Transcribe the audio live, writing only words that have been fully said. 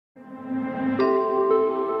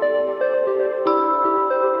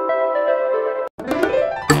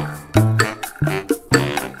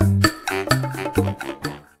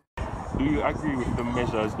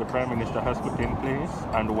measures the Prime Minister has put in place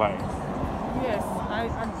and why? Yes, I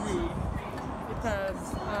agree.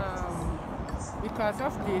 Because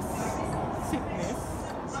of this sickness,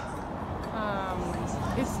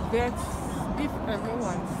 it's best if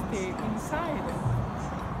everyone stay inside.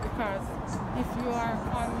 Because if you are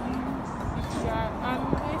on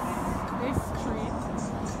this street,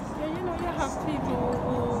 you know you have people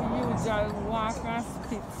who usually walk and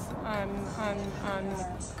spit and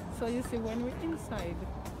so you see when we're inside,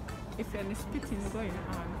 if any spitting is going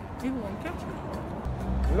on, it won't catch you.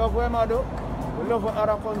 We love what I do, we love what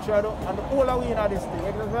other countries do, and the whole of we in this thing.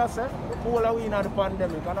 It is what I say, the whole of we in the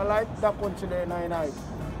pandemic, and I like that country there unite.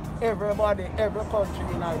 Everybody, every country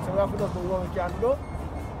unite. So we have to do what we can do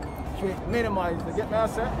to minimize it. Get me I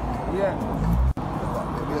say? Yeah.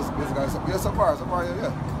 Yes, so far,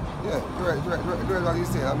 yeah. Yeah, correct what you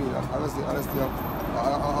say. I mean, honestly,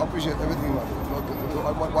 I appreciate everything, man.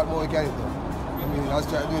 What more we can do? I mean, I was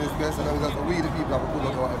trying to do this best, and I mean, that's we the people have to put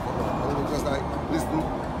out our effort now. I mean, just like, listen,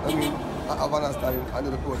 I mean, I have understanding under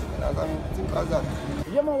the process. I mean, simple as that.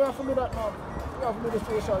 Yeah, man, we have to do that now. We have to do the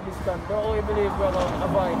social distance. Don't we believe we're going to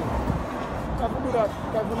avoid it. We have to do that.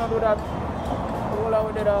 Because if we don't do that, the whole of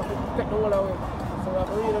we have to take the whole away. So we have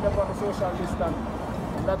to really depend on the social distance.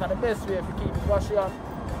 And that's the best way to keep it washing on.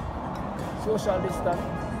 Social distance.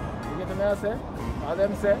 You get me I say? As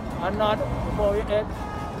them say, and nod before you eat.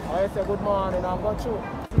 I say good morning and go through.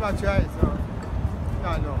 It's my choice, so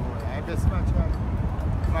no more. I best my choice.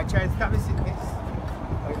 My choice stop the sickness.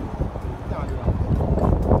 No, do that.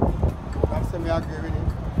 I'm saying I agree with it.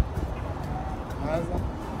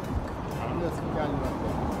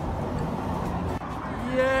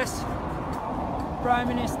 Yes, Prime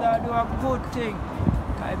Minister do a good thing.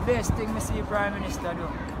 My best thing I see Prime Minister do.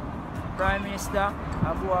 Prime Minister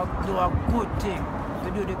do a good thing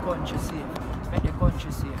to do the country safe. Make the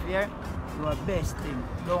country safe, yeah? Do a best thing.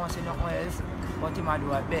 Don't want to see nothing else, but him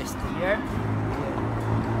do a best thing, yeah?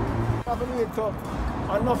 Have to do it so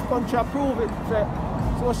enough country approve it. Say,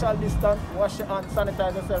 social distance, wash your hands,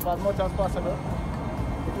 sanitize yourself as much as possible.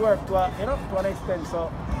 It works to an extent, so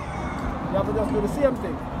you have to just do the same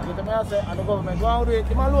thing. You get me I say, and the government won't do it.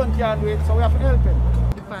 Him alone can't do it, so we have to help him.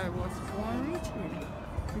 If I was born rich,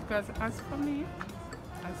 because as for me,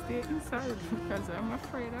 I stay inside because I'm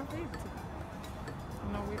afraid of it. You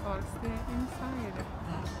know, we all stay inside.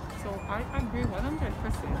 So I agree 100%.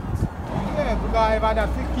 Yeah, because if I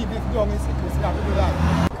have to keep it young in sickness, you have to do that.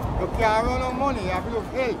 You can't run out of money, you have to look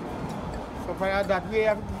health. So for that way, you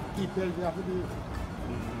have to keep health, you have to do it.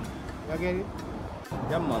 You get it?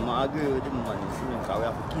 Yeah, man, I agree with him, man. You see, because we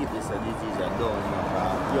have to keep this disease down.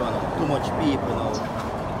 You know, too much people now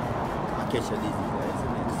catch a disease.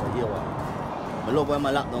 So, I love when I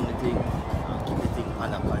lock down the thing and keep the thing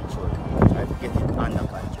under control. Try to get it under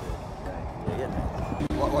control.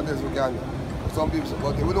 What else we can do? Some people,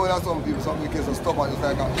 but we know that some people are stubborn. It's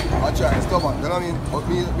like I try to stubborn. You know what I mean? But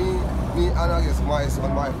me and I guess my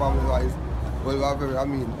son, my family wise, well, we are very, I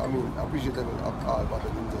appreciate them all what they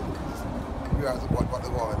do. We are what the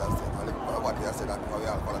government has said, and what they have said, and we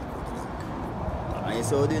are follow the protocol. And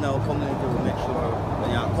so in our community, we make sure when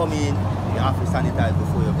you come in, you have to sanitize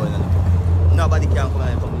before you go in the community. Nobody can come in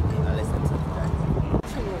the community unless they sanitize.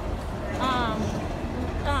 True.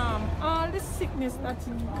 All the sickness that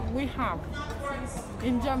we have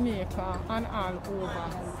in Jamaica and all over,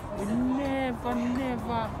 we never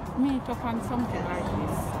meet up on something like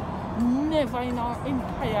this. Never in our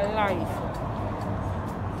entire life.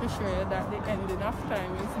 To show you that the ending of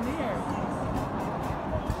time is near.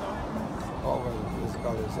 Oh, well, it's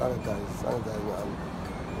called sanitize and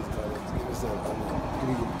it's called keep yourself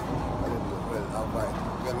clean and well, avoid.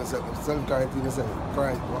 Get myself self-quarantine yourself,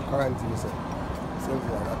 quarantine yourself.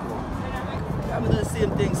 Self-quarantine at home. Yeah, we do the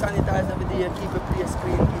same thing, sanitize every day, keep a place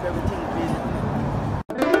clean, keep everything